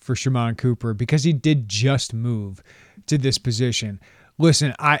expectations for Shimon Cooper? Because he did just move to this position.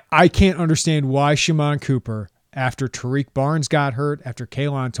 Listen, I can't understand why Shimon Cooper, after Tariq Barnes got hurt, after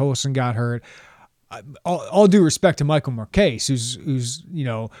Kalen Tolson got hurt, all due respect to Michael Marquez, who's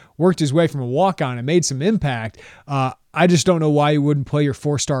worked his way from a walk-on and made some impact. I just don't know why you wouldn't play your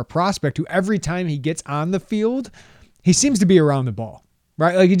 4-star prospect, who every time he gets on the field, he seems to be around the ball,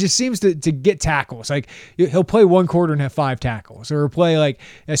 right? Like, he just seems to get tackles. Like, he'll play one quarter and have 5 tackles, or he'll play like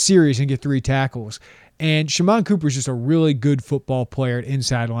a series and get 3 tackles. And Shimon Cooper is just a really good football player at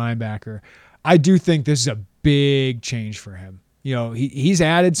inside linebacker. I do think this is a big change for him. He's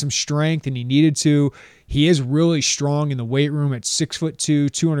added some strength, and he needed to. He is really strong in the weight room at 6'2",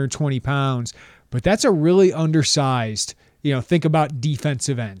 220 pounds, but that's a really undersized, think about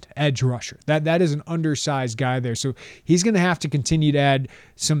defensive end, edge rusher. That is an undersized guy there. So he's going to have to continue to add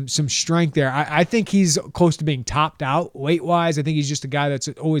some strength there. I think he's close to being topped out weight-wise. I think he's just a guy that's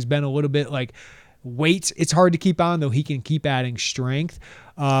always been a little bit like weight. It's hard to keep on, though he can keep adding strength.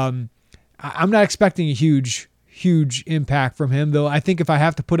 I'm not expecting a huge impact from him, though. I think if I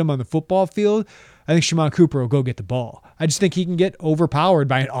have to put him on the football field, I think Shimon Cooper will go get the ball. I just think he can get overpowered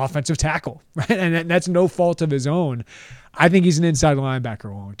by an offensive tackle, right? And that's no fault of his own. I think he's an inside linebacker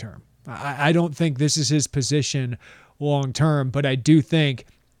long term. I don't think this is his position long term, but I do think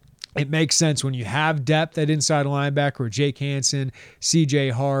it makes sense when you have depth at inside linebacker, Jake Hansen,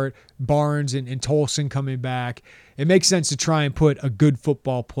 CJ Hart, Barnes, and Tolson coming back. It makes sense to try and put a good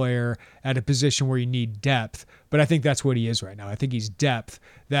football player at a position where you need depth. But I think that's what he is right now. I think he's depth.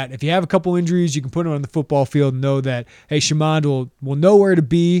 That if you have a couple injuries, you can put him on the football field and know that, hey, Shimon will know where to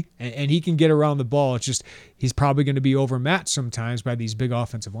be, and he can get around the ball. It's just he's probably going to be overmatched sometimes by these big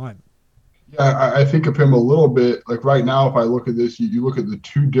offensive linemen. Yeah, I think of him a little bit like right now. If I look at this, you look at the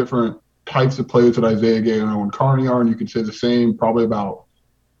 2 different types of players that Isaiah Gay and Owen Carney are, and you could say the same probably about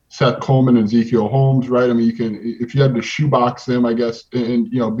Seth Coleman and Ezekiel Holmes, right? I mean, you can, if you had to shoebox them, I guess, and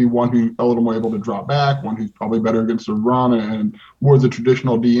be one who's a little more able to drop back, one who's probably better against the run and more as a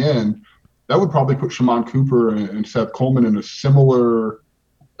traditional D end, that would probably put Shimon Cooper and Seth Coleman in a similar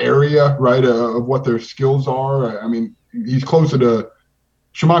area, right, of what their skills are. I mean, he's closer to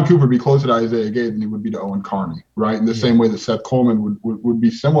Shimon Cooper would be closer to Isaiah Gay than he would be to Owen Carney, right? In the same way that Seth Coleman would be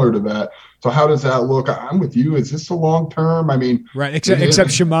similar to that. So how does that look? I'm with you. Is this a long term? I mean, right.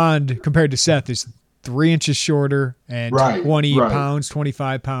 Except Shimon compared to Seth is 3 inches shorter and 20 pounds,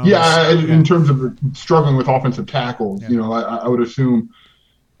 25 pounds. Yeah, in terms of struggling with offensive tackles, I would assume.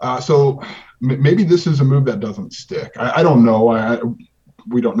 So maybe this is a move that doesn't stick. I don't know.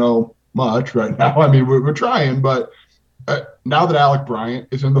 We don't know much right now. I mean, we're trying, but. Now that Alec Bryant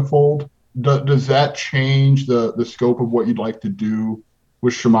is in the fold, does that change the scope of what you'd like to do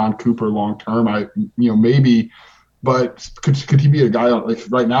with Shimon Cooper long term? Maybe, but could he be a guy on, like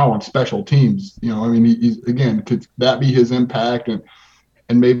right now on special teams? I mean, he's again, could that be his impact? And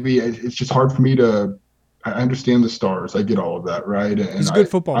maybe it's just hard for me to. I understand the stars. I get all of that, right? And he's a good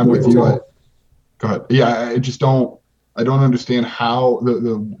football player. I'm with you. Go ahead. Yeah, I just don't. I don't understand how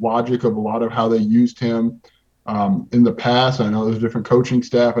the logic of a lot of how they used him. In the past, I know there's different coaching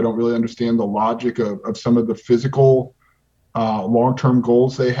staff. I don't really understand the logic of some of the physical long-term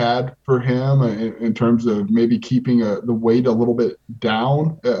goals they had for him in terms of maybe keeping the weight a little bit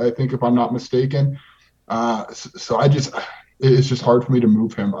down, I think, if I'm not mistaken. So it's just hard for me to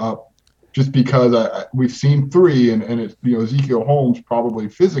move him up just because we've seen 3 and it's, Ezekiel Holmes probably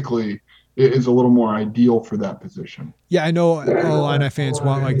physically is a little more ideal for that position. Yeah, I know Illini fans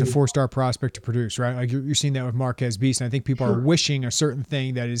want like the 4-star prospect to produce, right? Like you're seeing that with Marquez Beast, and I think people are wishing a certain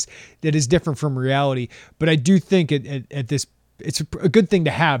thing that is different from reality. But I do think at this, it's a good thing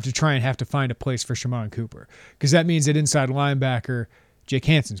to have to try and have to find a place for Shimon Cooper, because that means that inside linebacker, Jake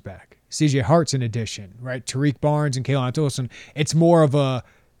Hansen's back, CJ Hart's in addition, right? Tariq Barnes and Kalen Tolson. It's more of a,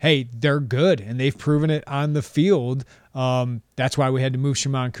 hey, they're good, and they've proven it on the field. That's why we had to move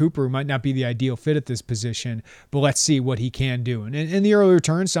Shimon Cooper, who might not be the ideal fit at this position, but let's see what he can do. And the early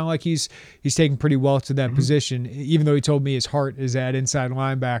returns sound like he's taken pretty well to that position, even though he told me his heart is at inside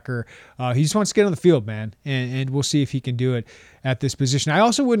linebacker. He just wants to get on the field, man, and we'll see if he can do it at this position. I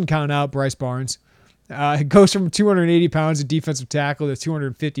also wouldn't count out Bryce Barnes. It goes from 280 pounds at defensive tackle to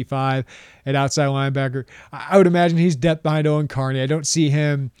 255 at outside linebacker. I would imagine he's depth behind Owen Carney. I don't see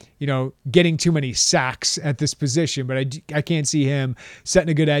him, getting too many sacks at this position, but I can't see him setting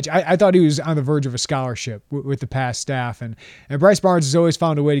a good edge. I thought he was on the verge of a scholarship with the past staff, and Bryce Barnes has always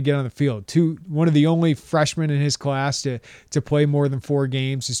found a way to get on the field. One of the only freshmen in his class to play more than 4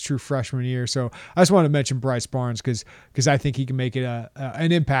 games his true freshman year. So I just want to mention Bryce Barnes because I think he can make it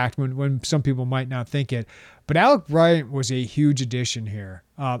an impact when some people might not think it. But Alec Bryant was a huge addition here.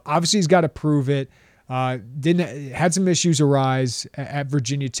 Obviously, he's got to prove it. Had some issues arise at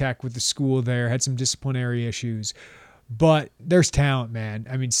Virginia Tech with the school there, had some disciplinary issues, but there's talent, man.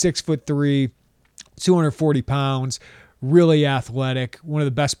 I mean, 6'3", 240 pounds, really athletic, one of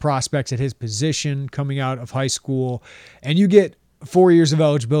the best prospects at his position coming out of high school. And you get 4 years of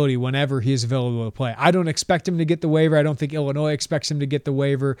eligibility whenever he is available to play. I don't expect him to get the waiver. I don't think Illinois expects him to get the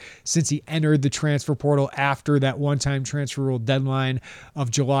waiver since he entered the transfer portal after that one-time transfer rule deadline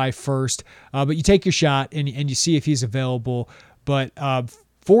of July 1st. But you take your shot and you see if he's available. But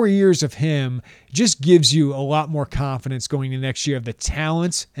 4 years of him just gives you a lot more confidence going into next year of the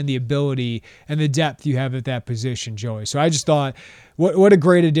talents and the ability and the depth you have at that position, Joey. So I just thought, what a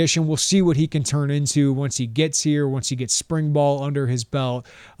great addition. We'll see what he can turn into once he gets here, once he gets spring ball under his belt.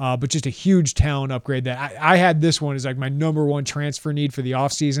 But just a huge talent upgrade that I had this one as like my number one transfer need for the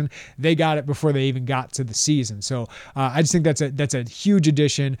offseason. They got it before they even got to the season. So I just think that's a huge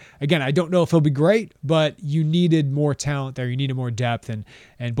addition. Again, I don't know if he'll be great, but you needed more talent there. You needed more depth.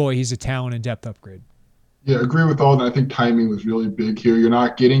 And boy, he's a talent and depth upgrade. Yeah, agree with all that. I think timing was really big here. You're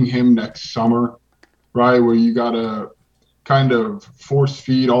not getting him next summer, right, where you got to kind of force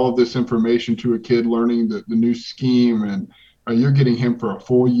feed all of this information to a kid learning the new scheme, and you're getting him for a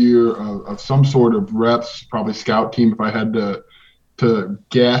full year of some sort of reps, probably scout team if I had to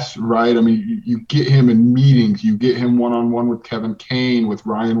guess, right? I mean, you get him in meetings, you get him one-on-one with Kevin Kane, with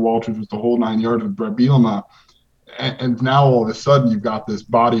Ryan Walters, with the whole 9 yards, with Brett Bielema, and now all of a sudden you've got this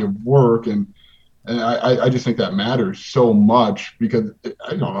body of work, and I just think that matters so much because,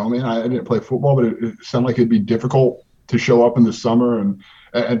 I don't know, man, I didn't play football, but it sounded like it'd be difficult to show up in the summer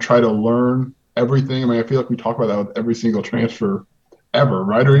and try to learn everything. I mean, I feel like we talk about that with every single transfer ever,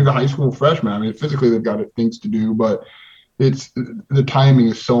 right? Or even high school freshmen. I mean, physically they've got things to do, but the timing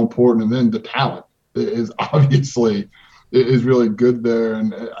is so important. And then the talent is obviously is really good there.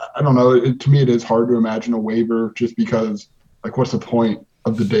 And I don't know, to me, it is hard to imagine a waiver just because, like, what's the point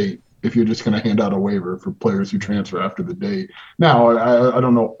of the date if you're just going to hand out a waiver for players who transfer after the date? Now, I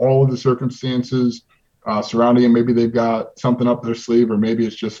don't know all of the circumstances surrounding him. Maybe they've got something up their sleeve, or maybe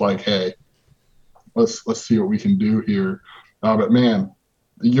it's just like, hey, let's see what we can do here. But man,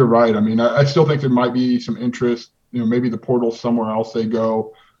 you're right. I mean, I still think there might be some interest. Maybe the portal's somewhere else they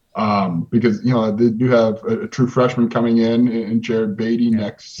go, because they do have a true freshman coming in Jared Beatty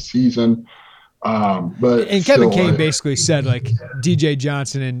next season. But Kevin Kane basically said, like, DJ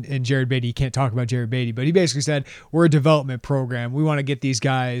Johnson and Jared Beatty, you can't talk about Jared Beatty, but he basically said, we're a development program. We want to get these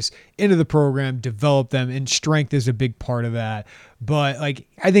guys into the program, develop them, and strength is a big part of that. But, like,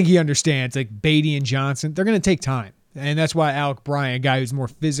 I think he understands, like, Beatty and Johnson, they're going to take time. And that's why Alec Bryant, a guy who's more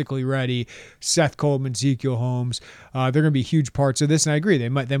physically ready, Seth Coleman, Ezekiel Holmes, they're going to be huge parts of this. And I agree, they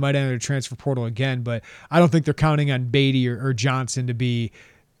might enter the transfer portal again, but I don't think they're counting on Beatty or Johnson to be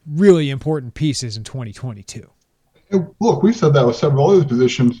really important pieces in 2022. Look, we've said that with several other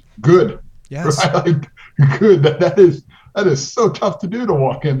positions. Good. Yes. Right? Like, good. That is so tough to do, to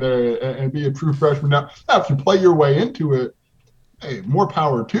walk in there and be a true freshman. Now, if you play your way into it, hey, more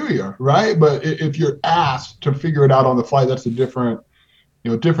power to you, right? But if you're asked to figure it out on the fly, that's a different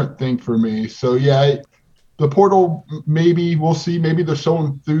thing for me. So yeah, the portal, maybe we'll see. Maybe they're so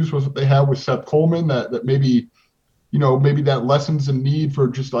enthused with what they have with Seth Coleman that maybe that lessens the need for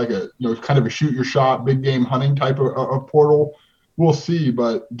just like a kind of a shoot your shot, big game hunting type of portal. We'll see.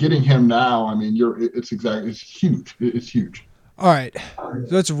 But getting him now, I mean, it's huge. It's huge. All right, so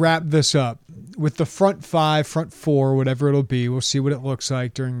let's wrap this up with the front four, whatever it'll be. We'll see what it looks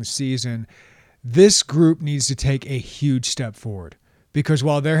like during the season. This group needs to take a huge step forward because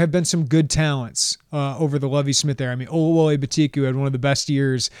while there have been some good talents over the Lovie Smith era, I mean, Oluwole Batiku had one of the best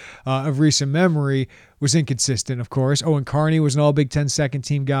years of recent memory, was inconsistent, of course. Owen Carney was an all-Big Ten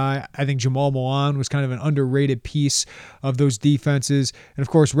second-team guy. I think Jamal Milan was kind of an underrated piece of those defenses. And, of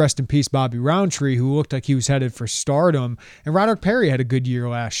course, rest in peace, Bobby Roundtree, who looked like he was headed for stardom. And Roderick Perry had a good year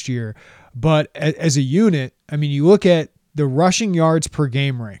last year. But as a unit, I mean, you look at the rushing yards per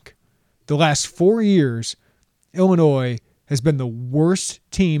game rank. The last 4 years, Illinois has been the worst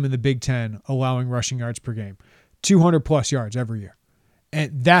team in the Big Ten allowing rushing yards per game. 200-plus yards every year.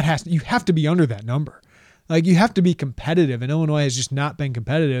 And you have to be under that number. Like, you have to be competitive, and Illinois has just not been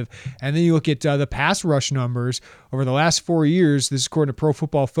competitive. And then you look at the pass rush numbers over the last 4 years. This is according to Pro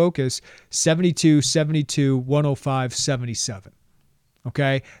Football Focus: 72, 72, 105, 77.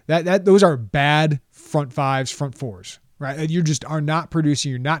 Okay, those are bad front fives, front fours. Right, you just are not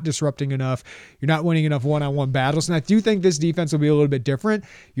producing. You're not disrupting enough. You're not winning enough one-on-one battles. And I do think this defense will be a little bit different.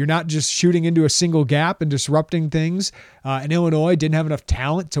 You're not just shooting into a single gap and disrupting things. And Illinois didn't have enough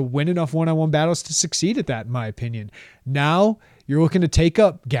talent to win enough one-on-one battles to succeed at that, in my opinion. Now you're looking to take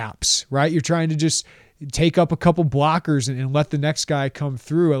up gaps, right? You're trying to just take up a couple blockers and let the next guy come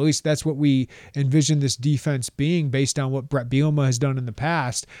through. At least that's what we envision this defense being based on what Brett Bielema has done in the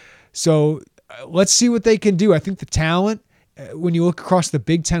past. So let's see what they can do. I think the talent, when you look across the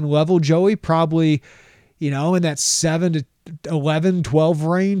Big Ten level, Joey, probably, in that 7 to 11, 12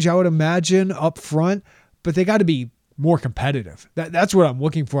 range, I would imagine, up front. But they got to be more competitive. That's what I'm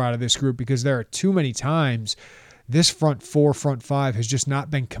looking for out of this group, because there are too many times this front four, front five has just not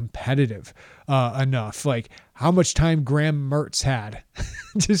been competitive enough. Like how much time Graham Mertz had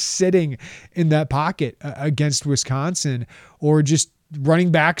just sitting in that pocket against Wisconsin, or just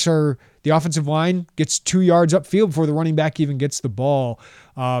running backs are – the offensive line gets 2 yards upfield before the running back even gets the ball.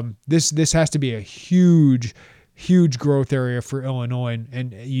 This has to be a huge growth area for Illinois.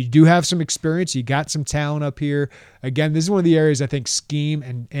 And you do have some experience. You got some talent up here. Again, this is one of the areas I think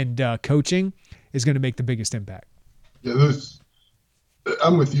scheme and coaching is going to make the biggest impact. Yeah,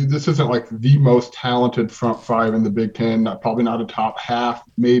 I'm with you. This isn't like the most talented front five in the Big Ten. Probably not a top half,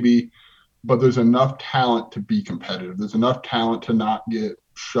 maybe. But there's enough talent to be competitive. There's enough talent to not get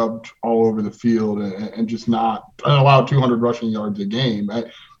shoved all over the field and just not allow 200 rushing yards a game. And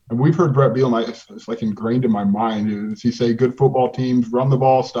we've heard Brett Bielema, it's like ingrained in my mind. Does he say good football teams run the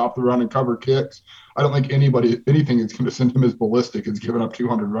ball, stop the run, and cover kicks? I don't think anything that's going to send him as ballistic as giving up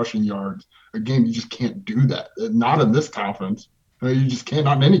 200 rushing yards a game. You just can't do that. Not in this conference. You just can't,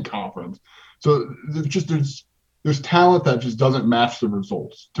 not in any conference. So there's talent that just doesn't match the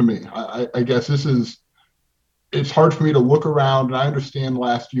results to me. I guess it's hard for me to look around, and I understand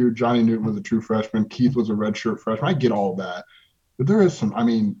last year Johnny Newton was a true freshman. Keith was a redshirt freshman. I get all that. But there is some,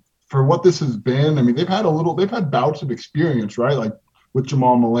 for what this has been, they've had bouts of experience, right? Like with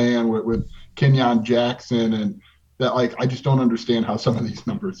Jamal Milan, with Kenyon Jackson, and that, like, I just don't understand how some of these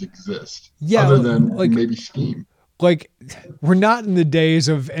numbers exist. Yeah, other than maybe scheme. Like, we're not in the days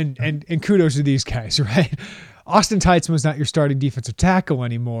of, and kudos to these guys, right? Austin Teitzman was not your starting defensive tackle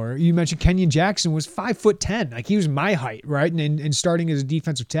anymore. You mentioned Kenyon Jackson was 5'10". Like, he was my height, right? And starting as a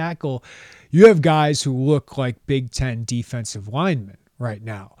defensive tackle, you have guys who look like Big Ten defensive linemen right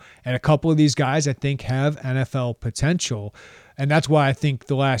now. And a couple of these guys, I think, have NFL potential. And that's why I think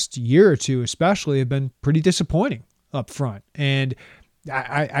the last year or two especially have been pretty disappointing up front. And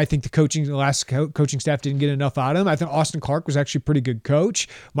I think the last coaching staff didn't get enough out of him. I think Austin Clark was actually a pretty good coach.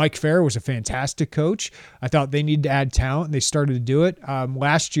 Mike Farrer was a fantastic coach. I thought they needed to add talent, and they started to do it.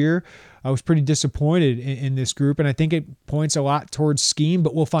 Last year, I was pretty disappointed in this group, and I think it points a lot towards scheme,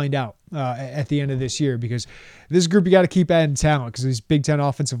 but we'll find out at the end of this year, because this group, you got to keep adding talent, because these Big Ten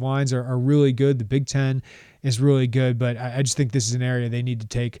offensive lines are really good. The Big Ten is really good, but I just think this is an area they need to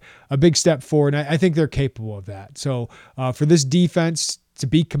take a big step forward, and I think they're capable of that. So for this defense to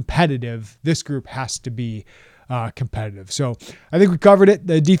be competitive, this group has to be competitive. So I think we covered it.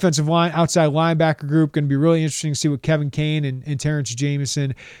 The defensive line, outside linebacker group, going to be really interesting to see what Kevin Kane and Terrence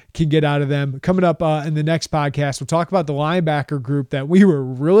Jamison can get out of them. Coming up in the next podcast, we'll talk about the linebacker group that we were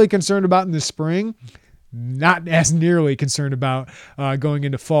really concerned about in the spring, not as nearly concerned about going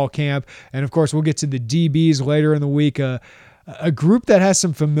into fall camp. And of course, we'll get to the DBs later in the week, a group that has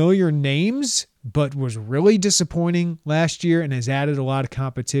some familiar names, but was really disappointing last year and has added a lot of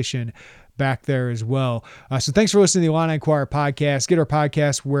competition back there as well. So thanks for listening to the Illini Inquirer podcast. Get our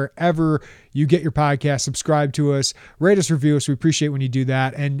podcast wherever you get your podcast. Subscribe to us, rate us, review us. We appreciate when you do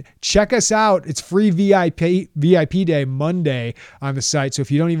that. And check us out. It's free VIP day Monday on the site. So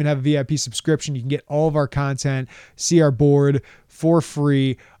if you don't even have a VIP subscription, you can get all of our content, see our board for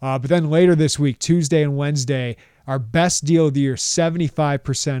free. But then later this week, Tuesday and Wednesday, our best deal of the year,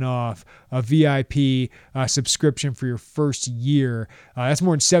 75% off a VIP subscription for your first year. That's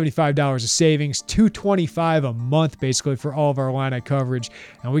more than $75 of savings, $225 a month basically for all of our Illini coverage.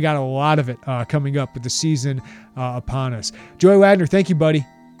 And we got a lot of it coming up with the season upon us. Joey Wagner, thank you, buddy.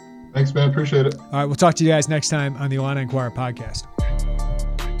 Thanks, man. Appreciate it. All right, we'll talk to you guys next time on the Illini Inquirer podcast.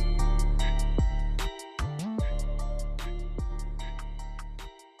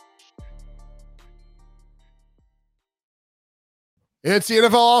 It's the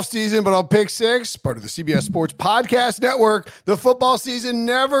NFL offseason, but on Pick Six, part of the CBS Sports Podcast Network, the football season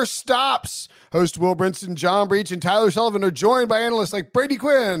never stops. Host Will Brinson, John Breach, and Tyler Sullivan are joined by analysts like Brady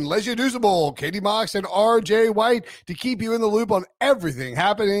Quinn, Lesia Dusable, Katie Mox, and RJ White to keep you in the loop on everything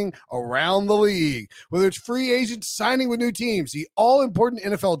happening around the league. Whether it's free agents signing with new teams, the all-important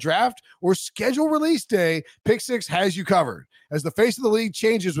NFL draft, or schedule release day, Pick Six has you covered. As the face of the league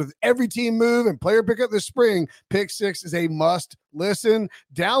changes with every team move and player pickup this spring, Pick Six is a must listen.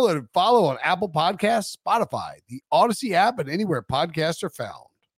 Download and follow on Apple Podcasts, Spotify, the Odyssey app, and anywhere podcasts are found.